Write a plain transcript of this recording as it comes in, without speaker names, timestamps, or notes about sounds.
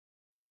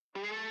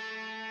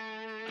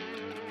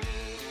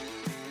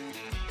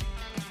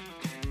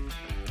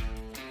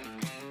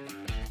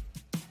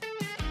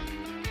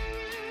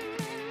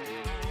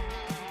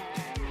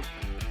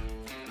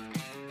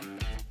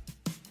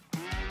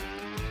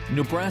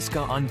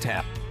Nebraska on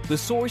Tap, the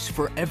source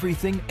for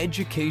everything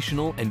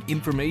educational and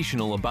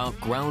informational about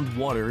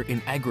groundwater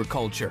in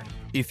agriculture.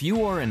 If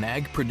you are an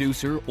ag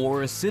producer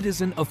or a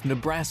citizen of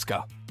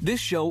Nebraska,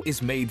 this show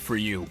is made for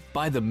you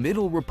by the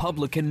Middle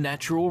Republican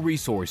Natural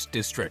Resource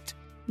District.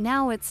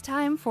 Now it's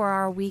time for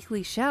our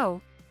weekly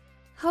show,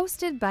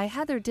 hosted by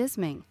Heather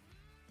Dizmang.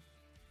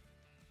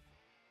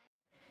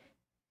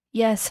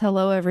 Yes,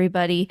 hello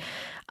everybody.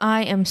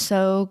 I am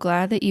so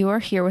glad that you are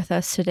here with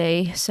us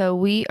today. So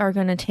we are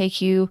going to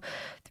take you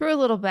through a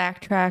little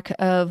backtrack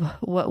of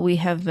what we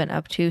have been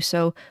up to.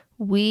 So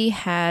we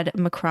had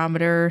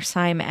McCrometer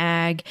Seim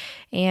Ag,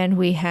 and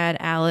we had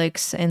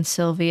Alex and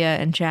Sylvia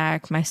and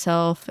Jack,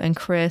 myself and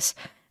Chris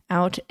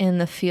out in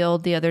the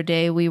field the other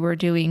day. We were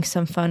doing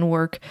some fun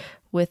work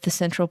with the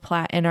Central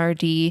Platte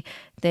NRD.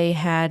 They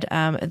had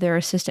their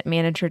assistant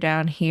manager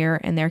down here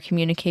and their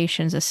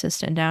communications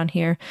assistant down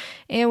here.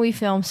 And we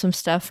filmed some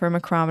stuff for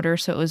McCrometer,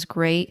 so it was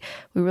great.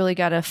 We really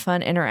got a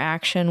fun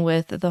interaction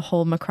with the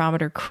whole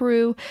McCrometer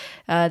crew.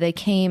 They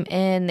came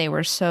in, they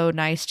were so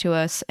nice to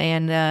us,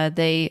 and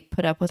they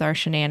put up with our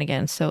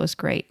shenanigans, so it was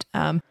great.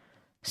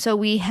 So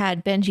we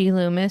had Benji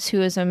Loomis,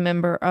 who is a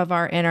member of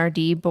our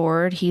NRD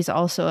board. He's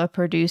also a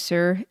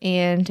producer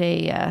and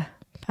a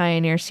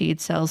Pioneer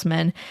Seed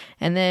salesman.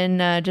 And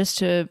then just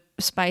to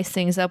spice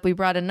things up, we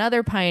brought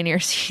another Pioneer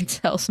Seed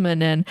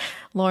salesman in,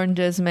 Lorn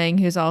Dizmang,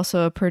 who's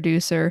also a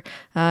producer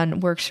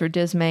and works for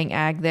Dizmang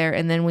Ag there.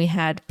 And then we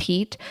had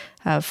Pete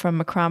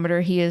from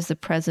McCrometer. He is the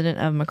president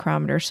of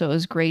McCrometer. So it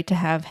was great to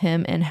have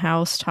him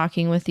in-house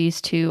talking with these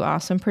two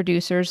awesome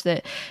producers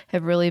that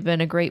have really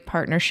been a great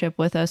partnership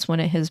with us when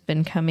it has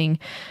been coming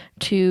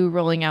to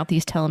rolling out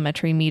these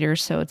telemetry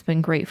meters. So it's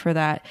been great for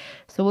that.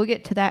 So we'll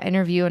get to that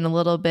interview in a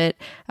little bit.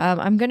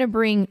 I'm going to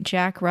bring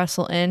Jack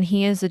Russell in.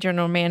 He is the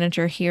general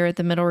manager here at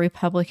the Middle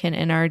Republican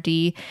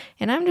NRD,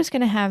 and I'm just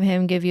going to have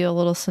him give you a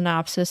little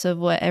synopsis of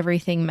what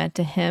everything meant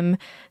to him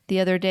the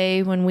other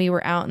day when we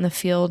were out in the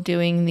field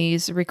doing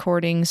these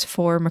recordings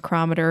for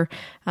McCrometer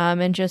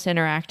and just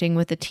interacting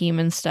with the team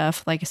and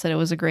stuff. Like I said, it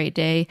was a great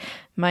day,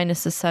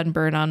 minus the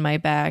sunburn on my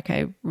back.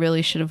 I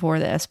really should have wore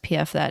the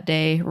SPF that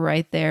day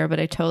right there, but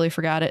I totally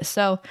forgot it.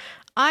 So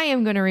I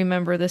am going to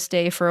remember this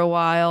day for a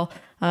while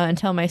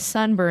until my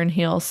sunburn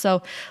heals.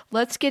 So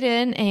let's get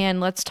in and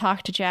let's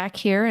talk to Jack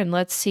here and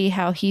let's see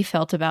how he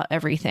felt about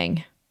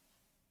everything.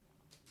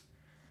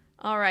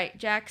 All right,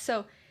 Jack.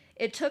 So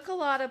it took a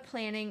lot of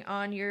planning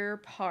on your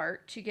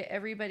part to get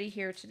everybody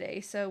here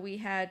today. So we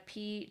had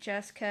Pete,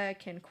 Jessica,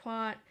 Ken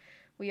Quant.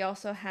 We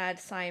also had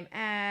Seim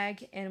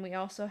Ag, and we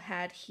also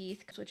had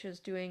Heath, which is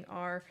doing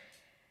our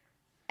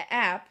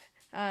app.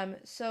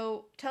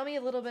 So tell me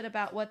a little bit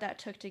about what that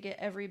took to get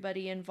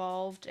everybody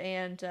involved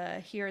and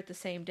here at the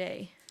same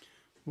day.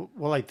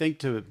 Well, I think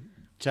to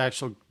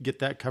actually get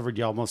that covered,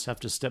 you almost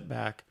have to step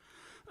back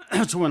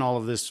to when all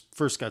of this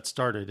first got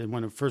started. And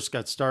when it first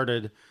got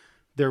started,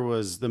 there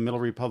was the Middle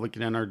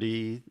Republican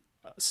NRD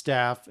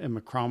staff and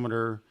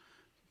McCrometer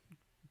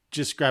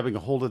just grabbing a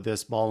hold of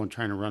this ball and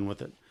trying to run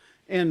with it.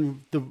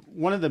 And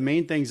one of the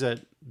main things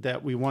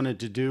that we wanted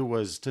to do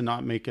was to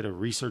not make it a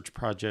research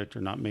project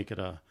or not make it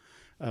a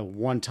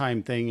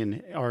one-time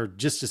thing or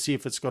just to see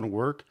if it's going to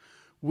work.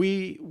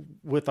 We,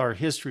 with our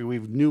history, we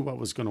knew what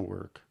was going to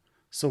work.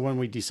 So when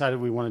we decided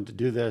we wanted to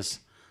do this,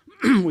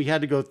 we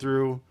had to go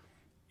through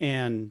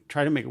and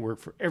try to make it work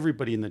for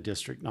everybody in the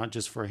district, not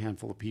just for a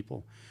handful of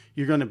people.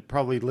 You're going to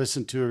probably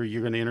listen to or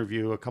you're going to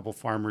interview a couple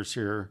farmers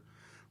here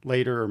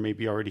later, or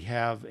maybe already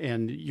have,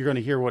 and you're going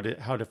to hear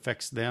how it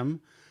affects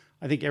them.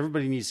 I think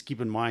everybody needs to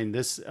keep in mind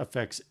this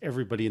affects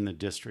everybody in the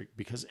district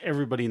because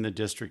everybody in the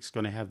district is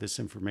going to have this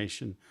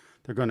information.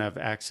 They're going to have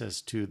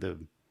access to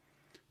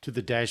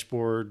the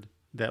dashboard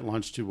that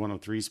Longitude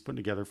 103 is putting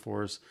together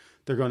for us.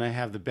 They're going to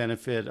have the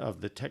benefit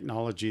of the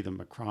technology the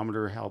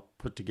McCrometer helped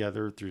put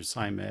together through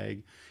Seim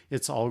Ag.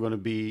 It's all going to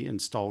be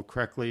installed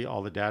correctly.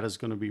 All the data is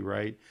going to be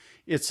right.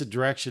 It's a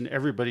direction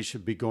everybody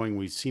should be going.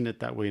 We've seen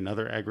it that way in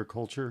other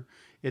agriculture.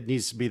 It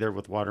needs to be there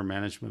with water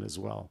management as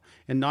well.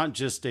 And not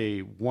just a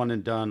one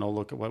and done, oh,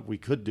 look at what we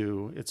could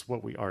do. It's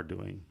what we are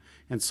doing.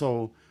 And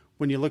so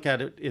when you look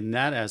at it in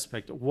that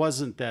aspect, it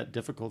wasn't that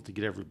difficult to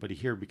get everybody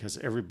here because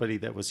everybody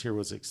that was here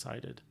was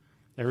excited.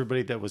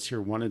 Everybody that was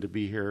here wanted to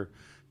be here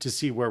to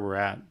see where we're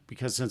at,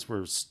 because since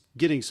we're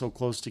getting so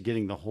close to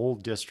getting the whole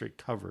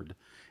district covered,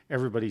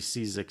 everybody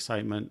sees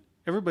excitement.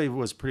 Everybody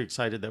was pretty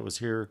excited that was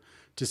here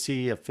to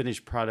see a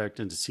finished product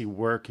and to see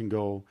where it can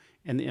go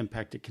and the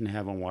impact it can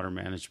have on water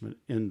management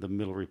in the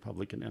Middle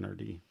Republican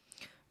NRD.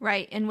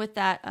 Right, and with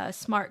that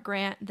SMART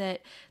grant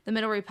that the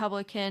Middle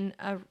Republican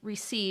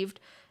received,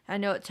 I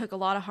know it took a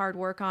lot of hard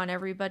work on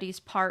everybody's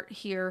part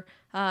here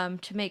to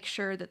make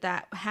sure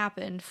that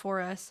happened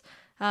for us.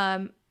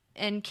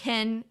 And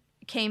Ken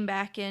came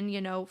back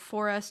in,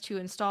 for us to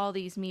install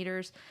these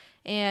meters,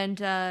 and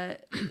the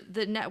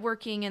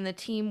networking and the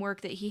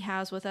teamwork that he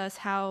has with us.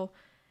 How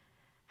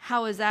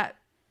has that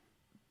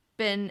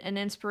been an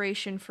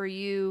inspiration for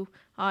you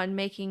on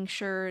making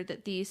sure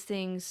that these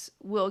things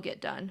will get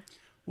done?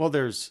 Well,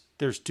 there's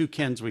two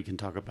Kens we can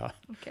talk about.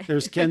 Okay.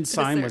 There's Ken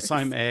Seim of There's-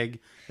 Seim Ag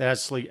that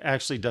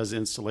actually does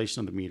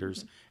installation of the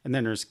meters. And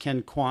then there's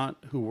Ken Quant,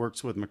 who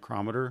works with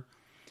McCrometer.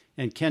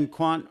 And Ken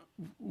Quant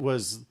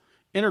was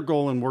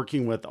integral in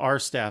working with our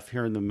staff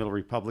here in the Middle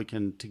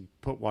Republican to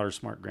put Water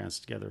Smart grants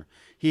together.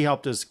 He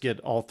helped us get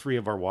all 3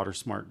 of our Water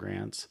Smart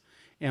grants.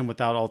 And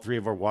without all 3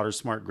 of our Water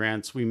Smart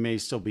grants, we may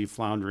still be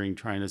floundering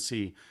trying to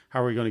see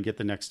how are we going to get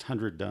the next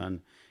 100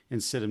 done,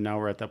 instead of now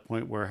we're at that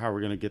point where how are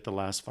we going to get the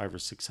last 500 or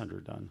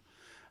 600 done.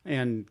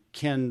 And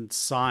Ken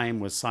Seim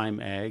with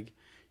Seim Ag,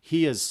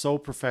 he is so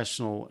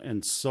professional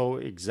and so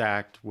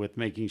exact with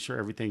making sure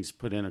everything's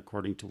put in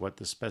according to what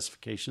the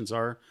specifications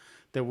are,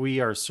 that we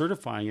are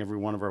certifying every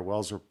one of our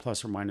wells are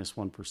plus or minus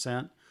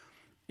 1%.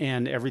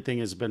 And everything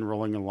has been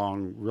rolling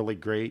along really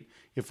great.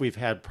 If we've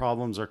had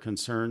problems or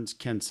concerns,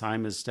 Ken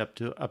Seim has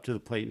stepped up to the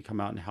plate and come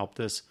out and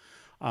helped us.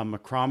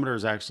 McCrometer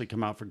has actually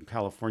come out from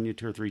California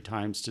 2 or 3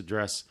 times to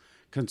address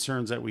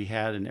concerns that we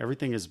had, and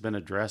everything has been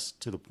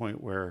addressed to the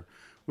point where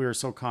we are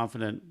so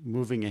confident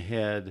moving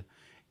ahead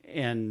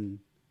and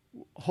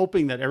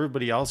hoping that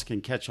everybody else can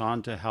catch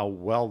on to how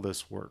well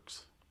this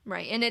works.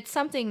 Right. And it's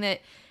something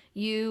that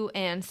you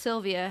and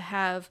Sylvia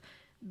have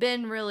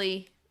been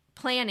really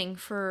planning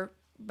for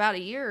about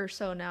a year or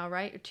so now,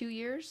 right? Or 2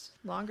 years?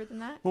 Longer than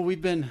that? Well,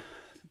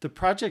 the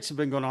projects have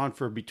been going on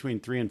for between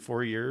 3 and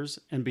 4 years.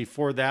 And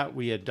before that,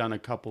 we had done a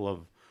couple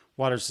of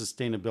water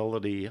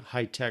sustainability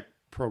high-tech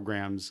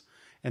programs.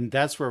 And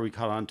that's where we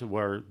caught on to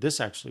where this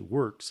actually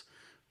works.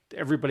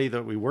 Everybody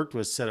that we worked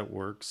with said it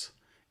works.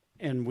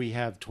 And we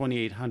have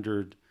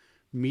 2,800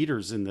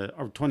 meters or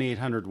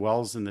 2,800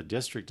 wells in the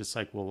district. It's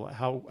like, well,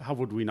 how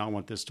would we not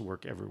want this to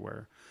work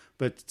everywhere?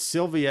 But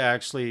Sylvia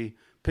actually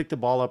picked the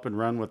ball up and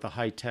run with the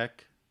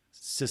high-tech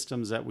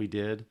systems that we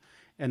did.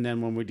 And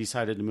then when we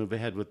decided to move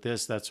ahead with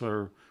this, that's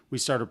where we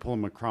started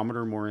pulling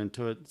McCrometer more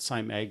into it.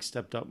 Seim Ag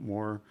stepped up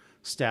more,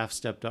 staff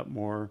stepped up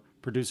more,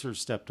 producers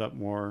stepped up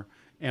more,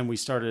 and we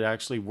started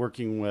actually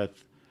working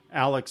with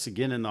Alex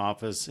again in the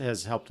office,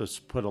 has helped us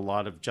put a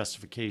lot of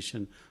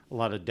justification, a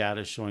lot of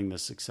data showing the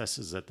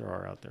successes that there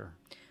are out there.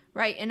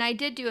 Right. And I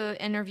did do an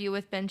interview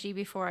with Benji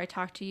before I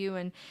talked to you,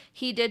 and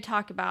he did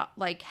talk about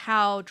like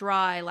how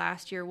dry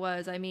last year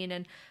was. I mean,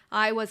 and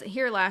I wasn't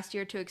here last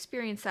year to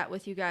experience that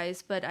with you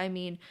guys, but I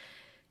mean,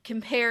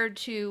 compared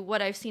to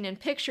what I've seen in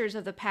pictures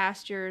of the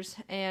pastures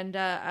and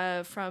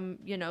from,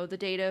 the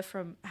data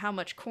from how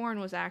much corn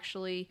was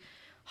actually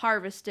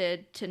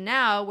harvested to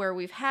now where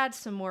we've had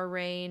some more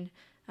rain,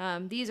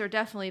 these are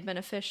definitely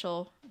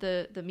beneficial,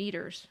 the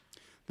meters.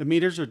 The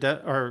meters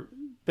are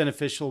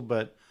beneficial,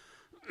 but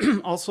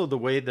also the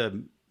way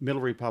the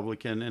Middle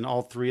Republican and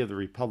all 3 of the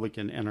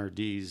Republican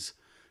NRDs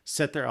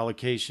set their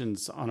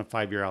allocations on a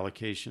 5-year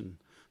allocation.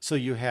 So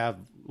you have,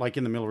 like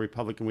in the Middle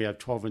Republican, we have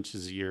 12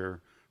 inches a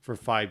year for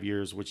 5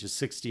 years, which is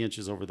 60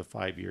 inches over the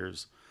 5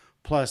 years,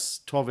 plus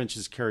 12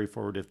 inches carry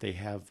forward if they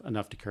have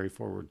enough to carry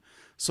forward.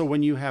 So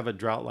when you have a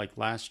drought like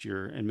last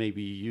year and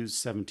maybe you use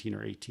 17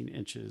 or 18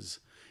 inches,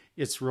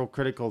 it's real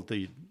critical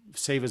to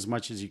save as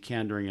much as you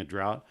can during a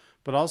drought,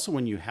 but also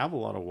when you have a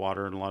lot of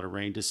water and a lot of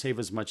rain, to save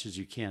as much as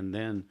you can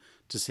then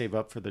to save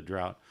up for the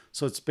drought.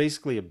 So it's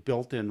basically a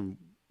built-in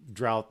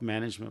drought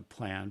management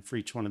plan for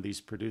each one of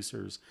these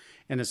producers.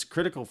 And it's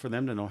critical for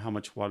them to know how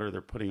much water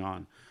they're putting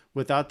on.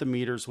 Without the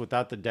meters,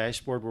 without the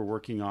dashboard we're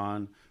working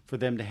on, for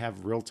them to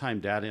have real-time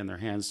data in their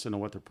hands to know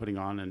what they're putting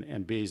on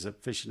and be as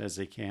efficient as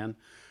they can,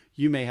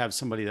 you may have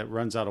somebody that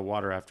runs out of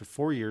water after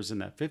 4 years. In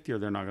that 5th year,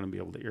 they're not going to be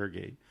able to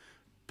irrigate.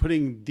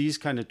 Putting these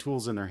kind of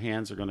tools in their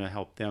hands are going to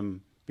help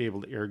them be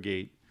able to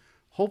irrigate,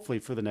 hopefully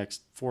for the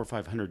next 400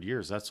 or 500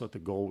 years. That's what the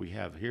goal we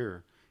have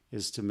here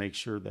is, to make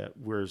sure that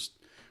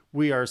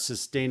we are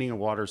sustaining a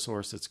water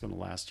source that's going to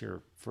last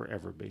here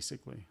forever,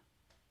 basically.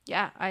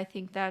 Yeah, I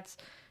think that's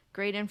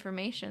great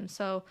information.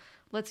 So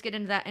let's get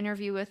into that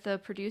interview with the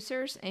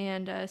producers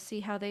and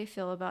see how they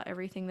feel about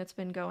everything that's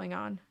been going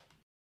on.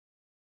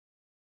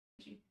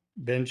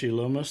 Benji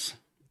Loomis.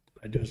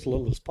 I do as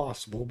little as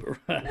possible,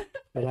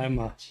 but I'm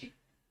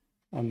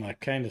a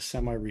kind of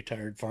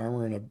semi-retired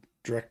farmer and a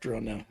director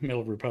on the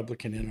Middle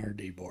Republican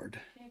NRD board.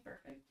 Okay,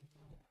 perfect.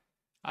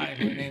 Hi,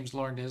 my name's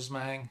Lorn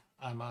Dizmang.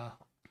 I'm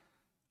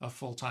a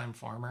full-time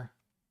farmer.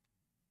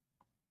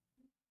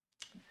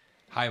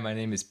 Hi, my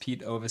name is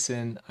Pete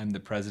Ovison. I'm the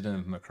president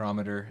of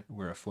McCrometer.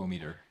 We're a flow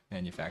meter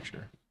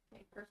manufacturer.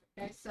 Okay, perfect,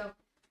 guys. So,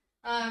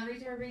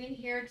 reason we're bringing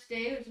here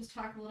today was just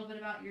talk a little bit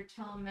about your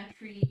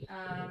telemetry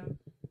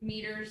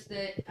meters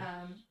that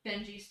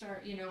Benji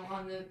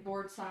on the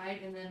board side,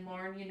 and then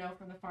Lorn,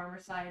 from the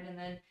farmer side, and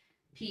then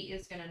Pete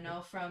is going to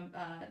know from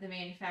the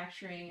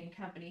manufacturing and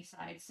company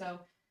side.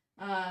 So,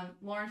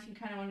 Lorn, if you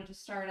kind of wanted to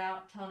start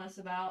out telling us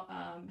about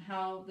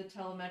how the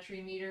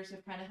telemetry meters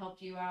have kind of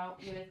helped you out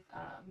with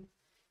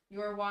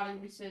your water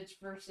usage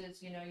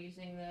versus,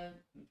 using the,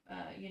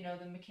 the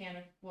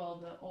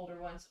the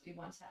older ones that we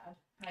once had,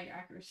 how your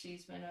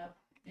accuracy's been up.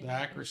 The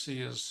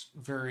accuracy is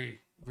very,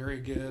 very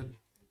good,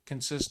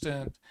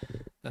 consistent.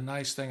 The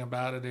nice thing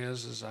about it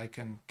is I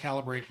can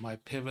calibrate my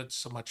pivots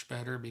so much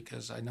better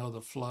because I know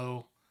the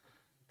flow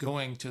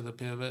going to the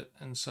pivot.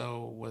 And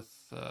so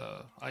with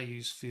I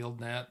use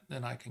FieldNet,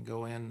 then I can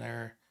go in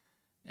there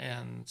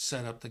and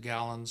set up the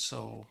gallons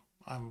so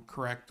I'm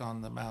correct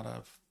on the amount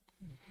of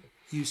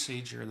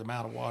usage or the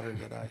amount of water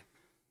that I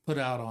put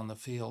out on the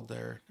field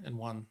there in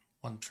one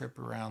trip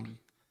around.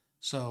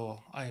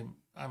 So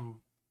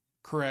I'm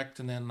correct,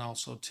 and then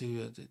also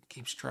too it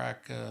keeps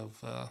track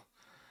of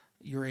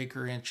your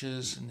acre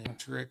inches, and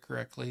enter it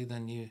correctly,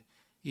 then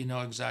you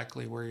know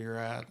exactly where you're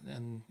at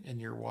in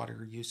your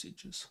water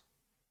usages.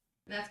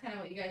 And that's kind of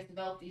what you guys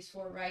developed these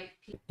for, right?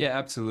 Yeah,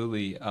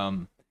 absolutely.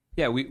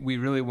 Yeah, we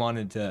really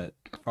wanted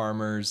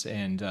farmers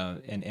and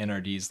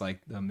NRDs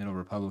like the Middle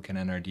Republican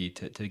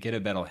NRD to get a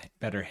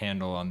better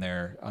handle on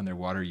their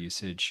water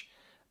usage,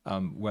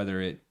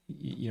 whether it,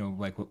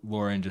 like what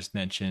Lorn just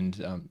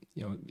mentioned,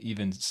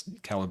 even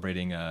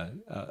calibrating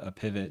a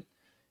pivot,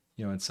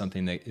 it's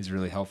something that is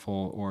really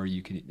helpful, or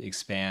you could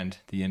expand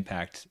the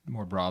impact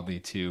more broadly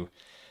to,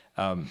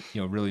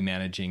 really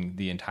managing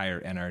the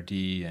entire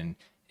NRD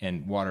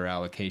and water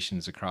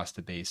allocations across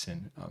the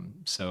basin.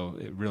 So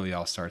it really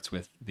all starts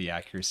with the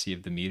accuracy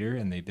of the meter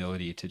and the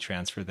ability to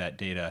transfer that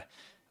data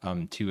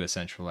to a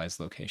centralized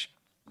location.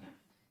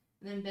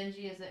 And then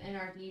Benji, as an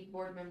NRD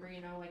board member,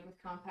 like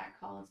with compact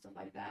call and stuff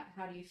like that,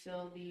 how do you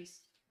feel these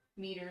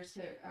meters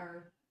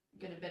are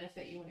going to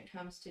benefit you when it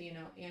comes to,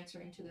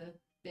 answering to the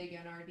big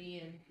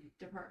NRD and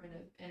Department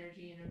of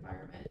Energy and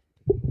Environment?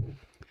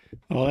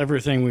 Well,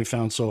 everything we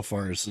found so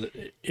far is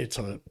it's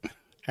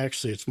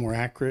more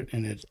accurate,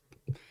 and it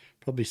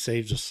probably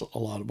saves us a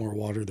lot more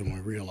water than we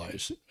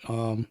realize.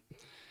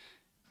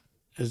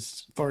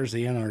 As far as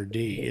the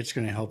NRD, it's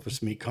going to help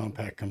us meet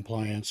compact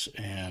compliance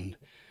and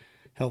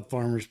help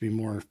farmers be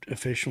more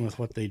efficient with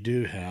what they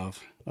do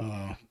have.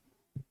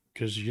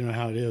 Because you know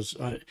how it is.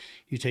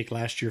 You take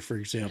last year, for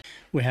example,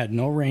 we had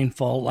no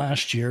rainfall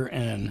last year,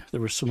 and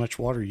there was so much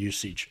water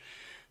usage.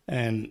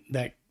 And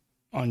that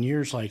on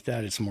years like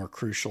that, it's more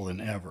crucial than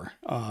ever.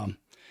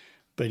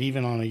 But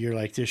even on a year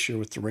like this year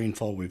with the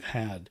rainfall we've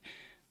had,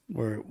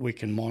 where we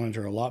can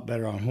monitor a lot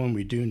better on when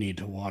we do need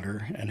to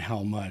water and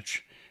how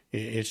much.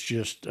 It's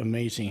just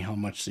amazing how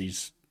much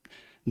these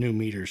new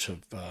meters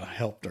have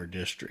helped our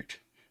district.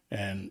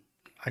 And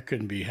I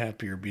couldn't be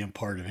happier being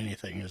part of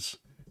anything as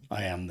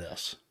I am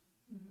this.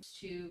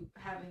 To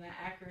having that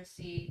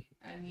accuracy,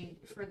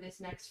 for this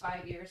next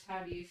 5 years,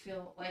 how do you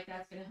feel like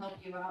that's going to help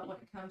you out when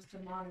it comes to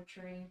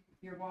monitoring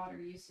your water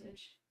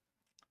usage?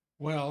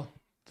 Well,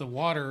 the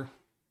water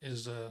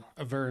is a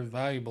very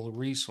valuable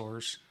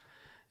resource.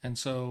 And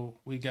so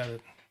we got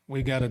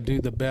to do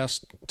the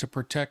best to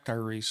protect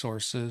our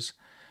resources,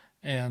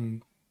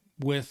 and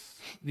with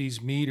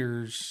these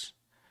meters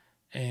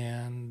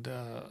and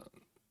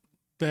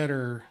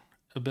better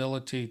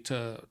ability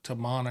to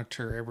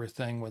monitor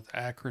everything with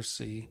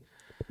accuracy,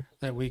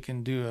 that we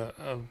can do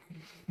a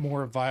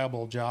more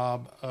viable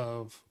job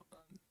of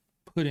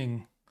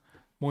putting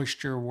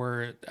moisture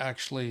where it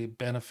actually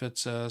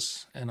benefits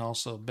us and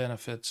also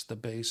benefits the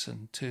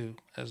basin too,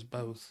 as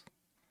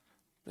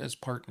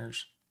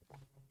partners.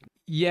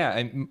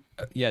 Yeah,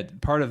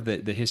 part of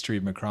the history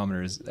of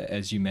McCrometer is,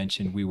 as you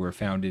mentioned, we were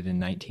founded in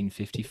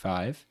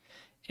 1955,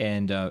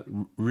 and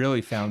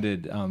really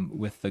founded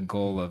with the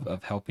goal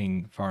of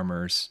helping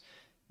farmers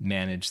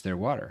manage their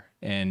water,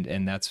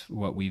 and that's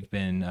what we've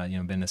been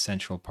been a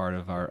central part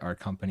of our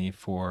company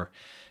for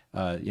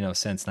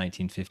since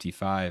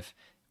 1955.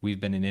 We've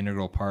been an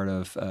integral part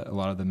of a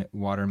lot of the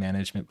water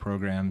management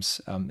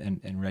programs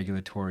and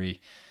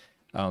regulatory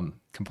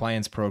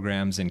compliance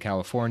programs in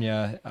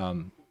California.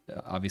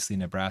 Obviously,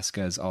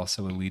 Nebraska is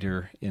also a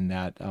leader in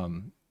that,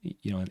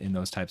 in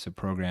those types of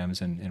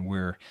programs, and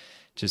we're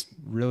just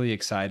really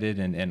excited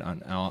and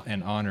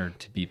honored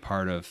to be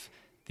part of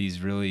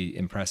these really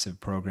impressive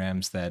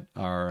programs that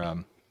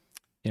are,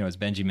 as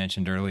Benji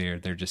mentioned earlier,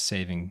 they're just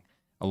saving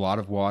a lot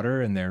of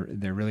water, and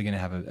they're really going to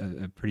have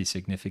a pretty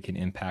significant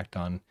impact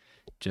on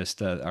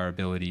just our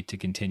ability to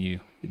continue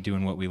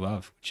doing what we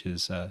love,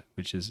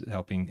 which is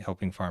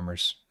helping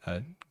farmers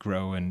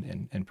grow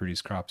and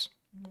produce crops.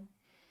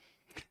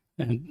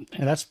 And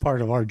that's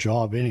part of our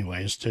job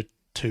anyway, is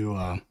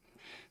to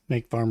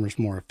make farmers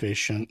more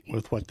efficient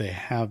with what they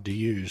have to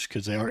use,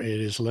 because it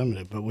is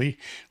limited. But we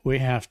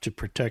have to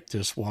protect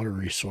this water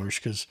resource,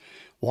 because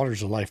water is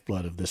the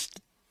lifeblood of this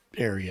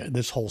area,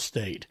 this whole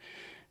state.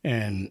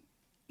 And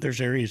there's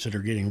areas that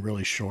are getting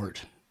really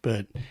short,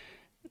 but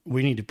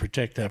we need to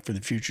protect that for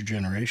the future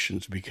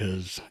generations,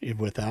 because if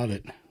without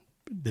it,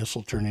 this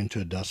will turn into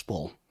a dust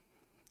bowl.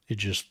 It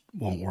just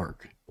won't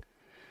work.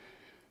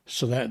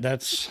 So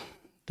that's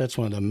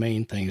one of the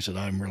main things that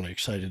I'm really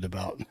excited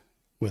about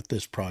with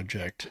this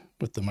project,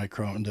 with the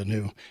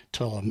new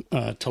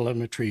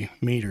telemetry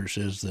meters,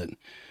 is that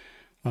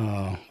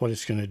what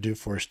it's going to do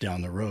for us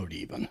down the road,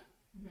 even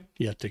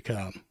yet to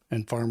come.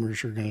 And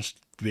farmers are going to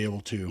be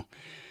able to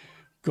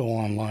go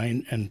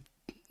online and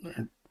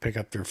pick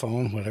up their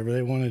phone, whatever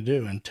they want to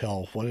do, and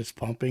tell what it's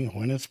pumping,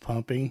 when it's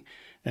pumping,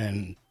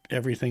 and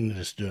everything that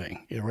it's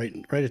doing,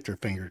 right at their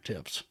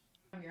fingertips.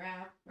 On your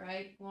app,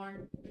 right,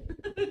 Lorn?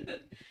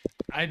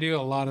 I do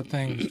a lot of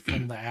things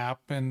from the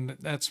app, and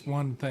that's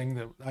one thing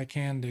that I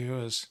can do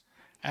is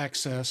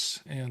access.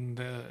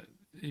 And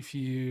if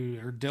you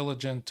are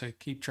diligent to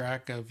keep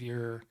track of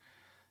your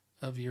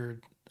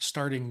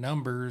starting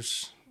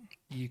numbers,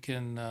 you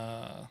can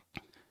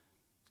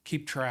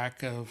keep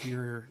track of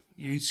your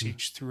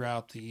usage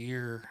throughout the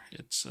year.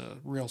 It's a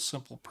real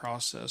simple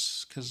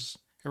process because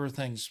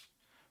everything's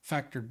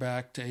factored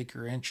back to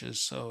acre inches,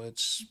 so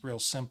it's real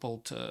simple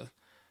to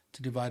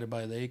divide it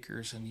by the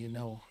acres, and you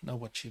know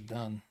what you've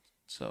done.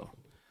 So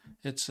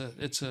it's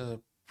a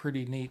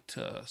pretty neat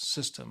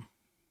system.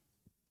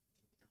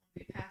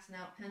 Be passing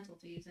out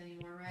penalties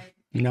anymore, right?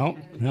 No.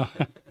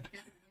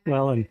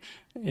 Well, and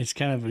it's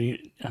kind of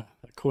a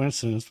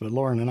coincidence, but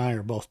Lorn and I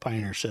are both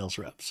Pioneer sales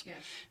reps. Yes.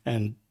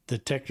 And the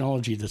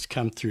technology that's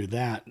come through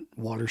that,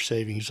 water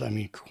savings, I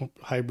mean,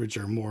 hybrids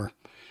are more,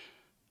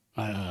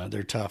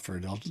 they're tougher.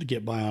 They'll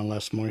get by on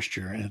less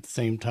moisture. And at the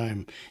same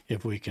time,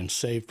 if we can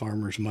save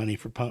farmers money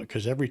for pump,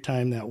 because every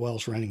time that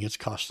well's running, it's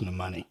costing them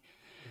money.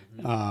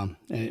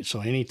 Mm-hmm. And so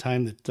any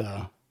time that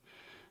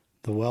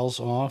the well's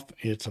off,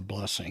 it's a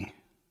blessing.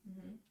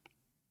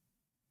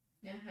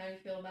 Yeah, how do you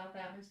feel about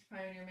that, Mr.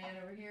 Pioneer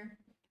Man over here?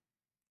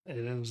 It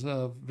is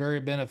very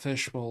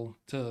beneficial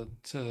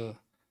to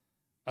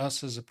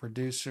us as a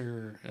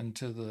producer and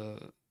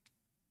to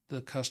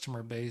the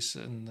customer base,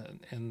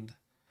 and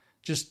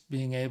just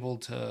being able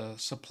to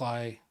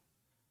supply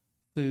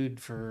food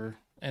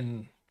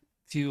and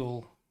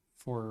fuel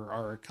for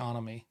our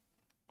economy.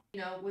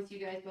 You know, with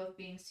you guys both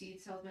being seed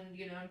salesmen,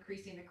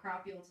 increasing the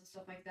crop yields and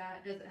stuff like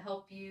that, does it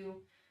help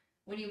you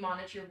when you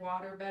monitor your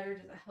water better?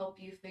 Does it help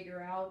you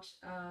figure out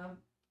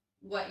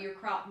what your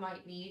crop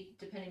might need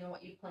depending on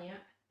what you plant?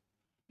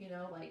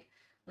 Like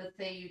let's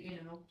say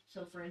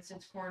so for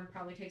instance, corn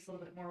probably takes a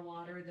little bit more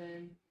water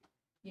than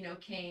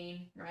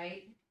cane,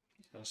 right?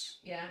 Yes.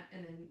 Yeah,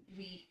 and then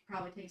wheat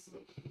probably takes a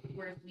little.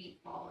 Where does wheat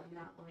fall in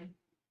that line?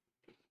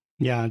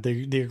 Yeah,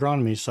 the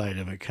agronomy side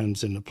of it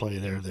comes into play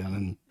there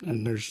then,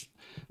 and there's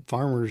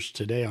farmers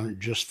today aren't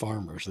just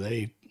farmers.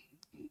 They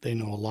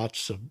know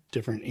lots of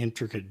different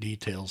intricate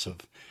details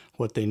of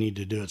what they need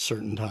to do at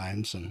certain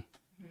times, and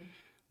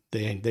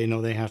they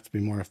know they have to be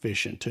more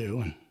efficient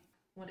too. And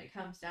when it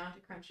comes down to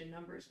crunching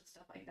numbers and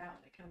stuff like that,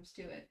 when it comes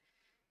to it,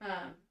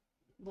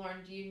 Lorn,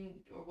 you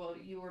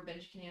or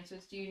Benji can answer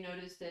this. Do you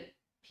notice that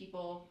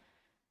people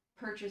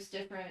purchase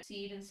different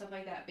seed and stuff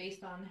like that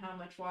based on how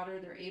much water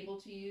they're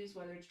able to use,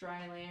 whether it's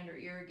dry land or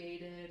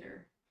irrigated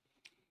or?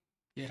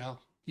 Yeah,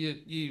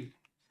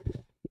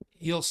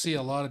 you'll see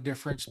a lot of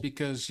difference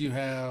because you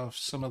have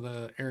some of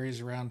the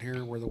areas around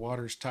here where the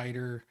water's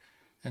tighter,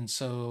 and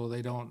so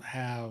they don't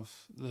have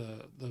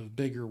the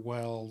bigger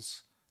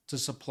wells to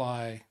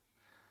supply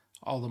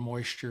all the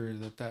moisture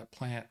that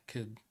plant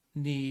could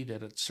need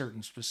at a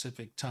certain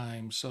specific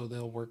time. So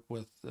they'll work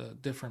with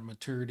different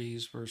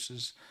maturities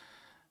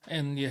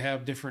and you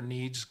have different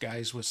needs.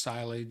 Guys with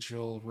silage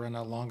will run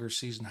a longer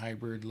season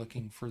hybrid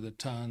looking for the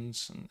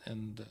tons,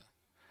 and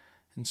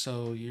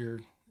so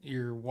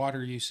your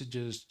water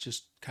usages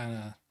just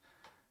kind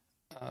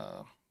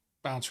of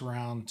bounce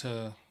around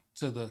to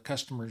the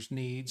customer's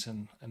needs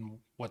and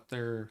what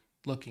they're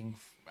looking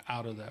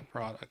out of that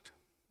product.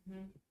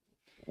 Mm-hmm.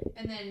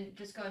 And then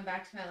just going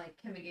back to kind of like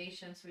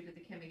chemigation, so we did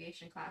the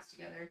chemigation class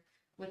together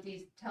with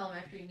these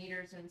telemetry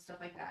meters and stuff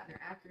like that and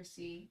their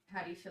accuracy.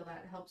 How do you feel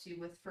that helps you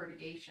with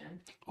fertigation?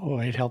 Oh,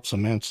 it helps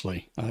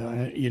immensely.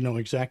 You know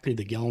exactly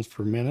the gallons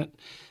per minute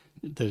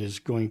that is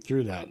going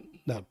through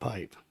that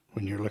pipe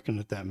when you're looking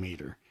at that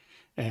meter,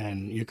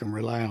 and you can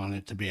rely on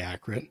it to be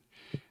accurate.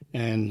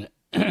 And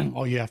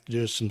all you have to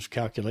do is some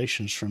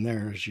calculations from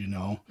there, as you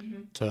know,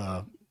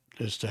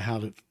 as to how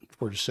to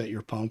set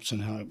your pumps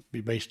and how it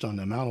be based on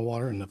the amount of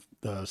water and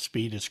the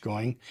speed it's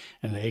going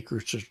and the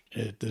acres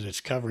that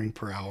it's covering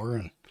per hour,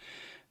 and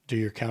do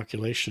your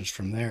calculations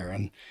from there.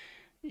 And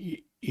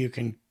you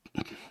can,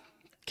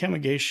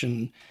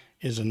 chemigation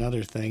is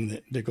another thing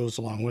that goes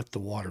along with the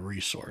water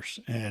resource,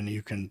 and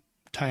you can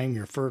time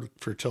your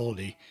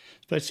fertility,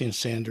 especially in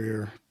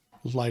sandier,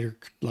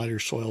 lighter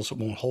soils that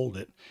won't hold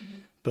it.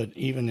 But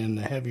even in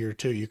the heavier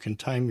too, you can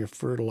time your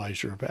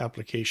fertilizer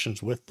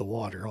applications with the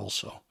water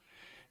also.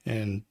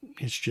 And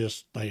it's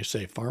just, like I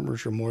say,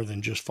 farmers are more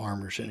than just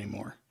farmers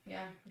anymore.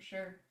 Yeah, for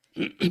sure.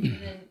 And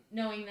then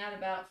knowing that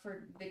about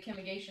for the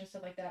chemigation and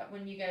stuff like that,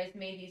 when you guys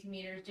made these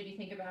meters, did you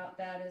think about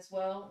that as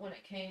well when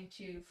it came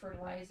to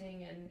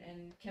fertilizing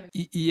and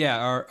chemicals? Yeah,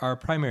 our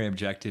primary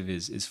objective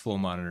is flow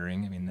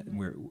monitoring. I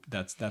mean,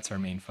 that's our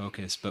main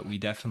focus, but we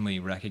definitely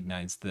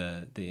recognize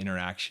the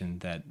interaction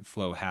that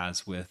flow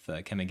has with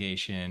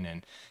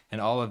chemigation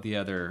and all of the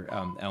other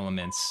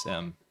elements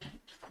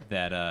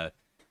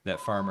that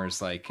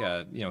farmers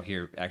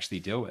here actually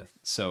deal with.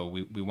 So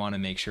we want to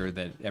make sure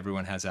that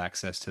everyone has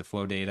access to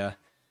flow data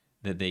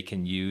that they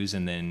can use,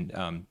 and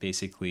then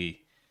basically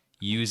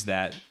use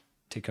that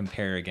to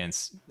compare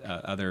against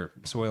other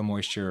soil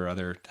moisture or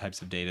other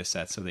types of data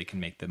sets so they can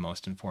make the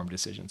most informed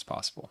decisions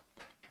possible.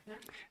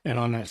 And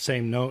on that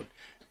same note,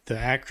 the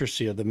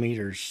accuracy of the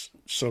meters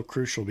so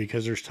crucial,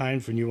 because there's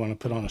times when you want to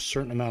put on a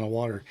certain amount of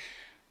water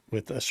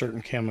with a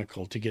certain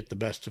chemical to get the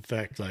best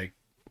effect, like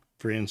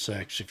for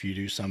insects, if you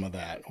do some of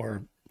that,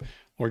 or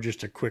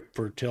just a quick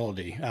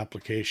fertility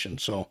application.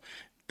 So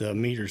the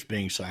meters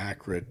being so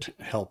accurate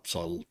helps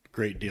a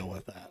great deal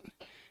with that.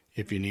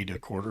 If you need a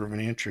quarter of an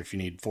inch, or if you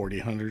need 40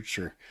 hundredths,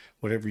 or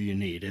whatever you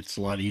need, it's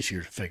a lot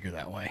easier to figure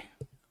that way.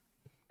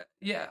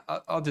 Yeah,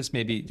 I'll just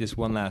maybe just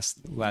one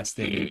last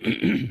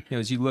thing.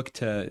 As you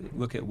look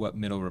at what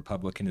Middle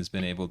Republican has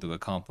been able to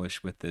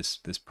accomplish with this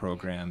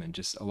program, and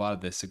just a lot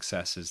of the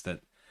successes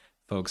that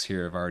folks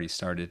here have already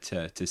started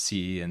to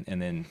see, and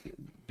then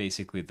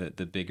basically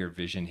the bigger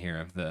vision here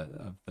of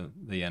the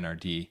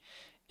NRD,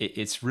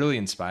 it's really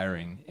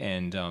inspiring,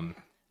 and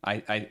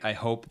I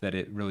hope that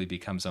it really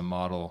becomes a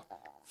model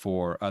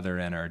for other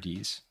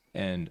NRDs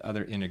and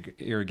other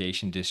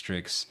irrigation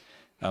districts.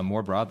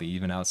 More broadly,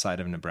 even outside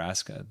of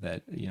Nebraska,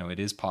 that it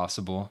is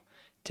possible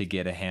to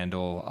get a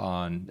handle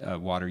on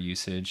water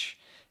usage,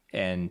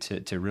 and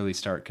to really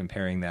start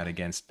comparing that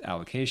against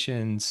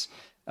allocations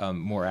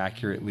more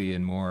accurately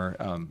and more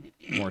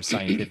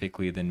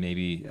scientifically than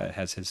maybe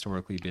has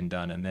historically been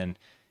done. And then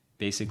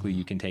basically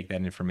you can take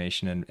that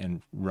information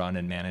and run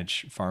and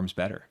manage farms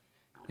better.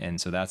 And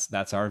so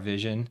that's our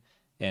vision,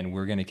 and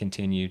we're going to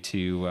continue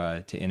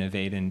to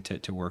innovate and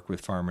to work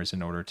with farmers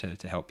in order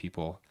to help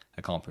people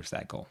accomplish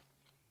that goal.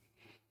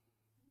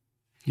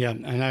 Yeah,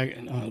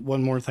 and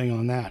one more thing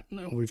on that.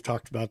 We've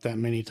talked about that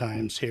many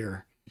times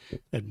here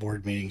at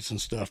board meetings and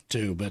stuff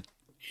too, but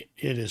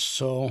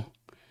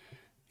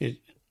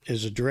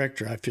as a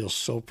director, I feel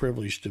so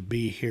privileged to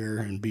be here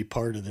and be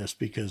part of this,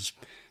 because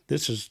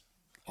this is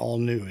all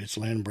new. It's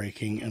land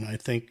breaking, and I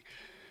think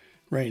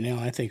right now,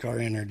 our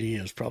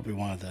NRD is probably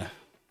one of the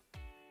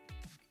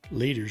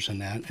leaders in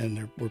that,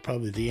 and we're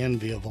probably the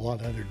envy of a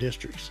lot of other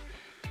districts.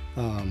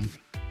 And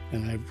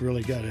I've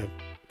really got to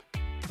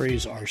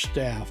praise our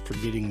staff for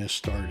getting this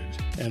started,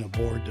 and a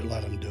board that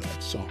let them do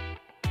it. So,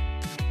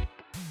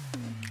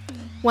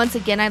 once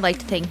again, I'd like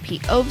to thank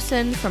Pete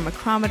Oveson from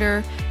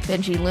McCrometer,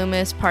 Benji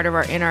Loomis, part of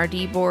our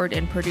NRD board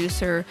and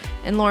producer,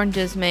 and Lorn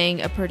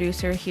Dizmang, a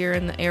producer here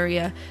in the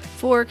area,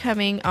 for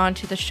coming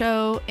onto the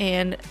show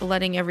and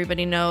letting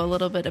everybody know a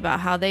little bit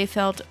about how they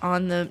felt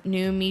on the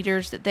new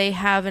meters that they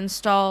have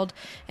installed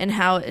and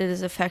how it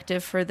is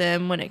effective for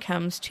them when it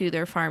comes to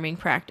their farming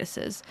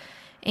practices.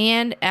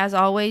 And as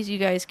always, you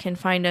guys can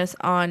find us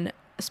on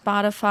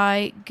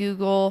Spotify,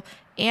 Google,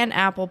 and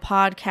Apple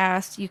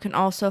Podcasts. You can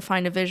also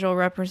find a visual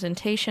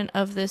representation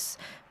of this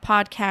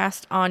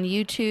podcast on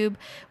YouTube.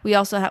 We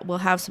also will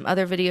have some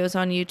other videos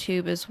on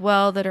YouTube as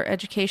well that are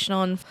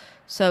educational. And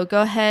so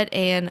go ahead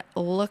and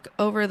look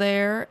over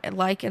there,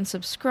 like and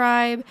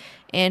subscribe,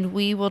 and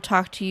we will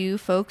talk to you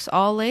folks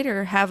all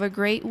later. Have a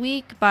great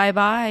week.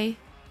 Bye-bye.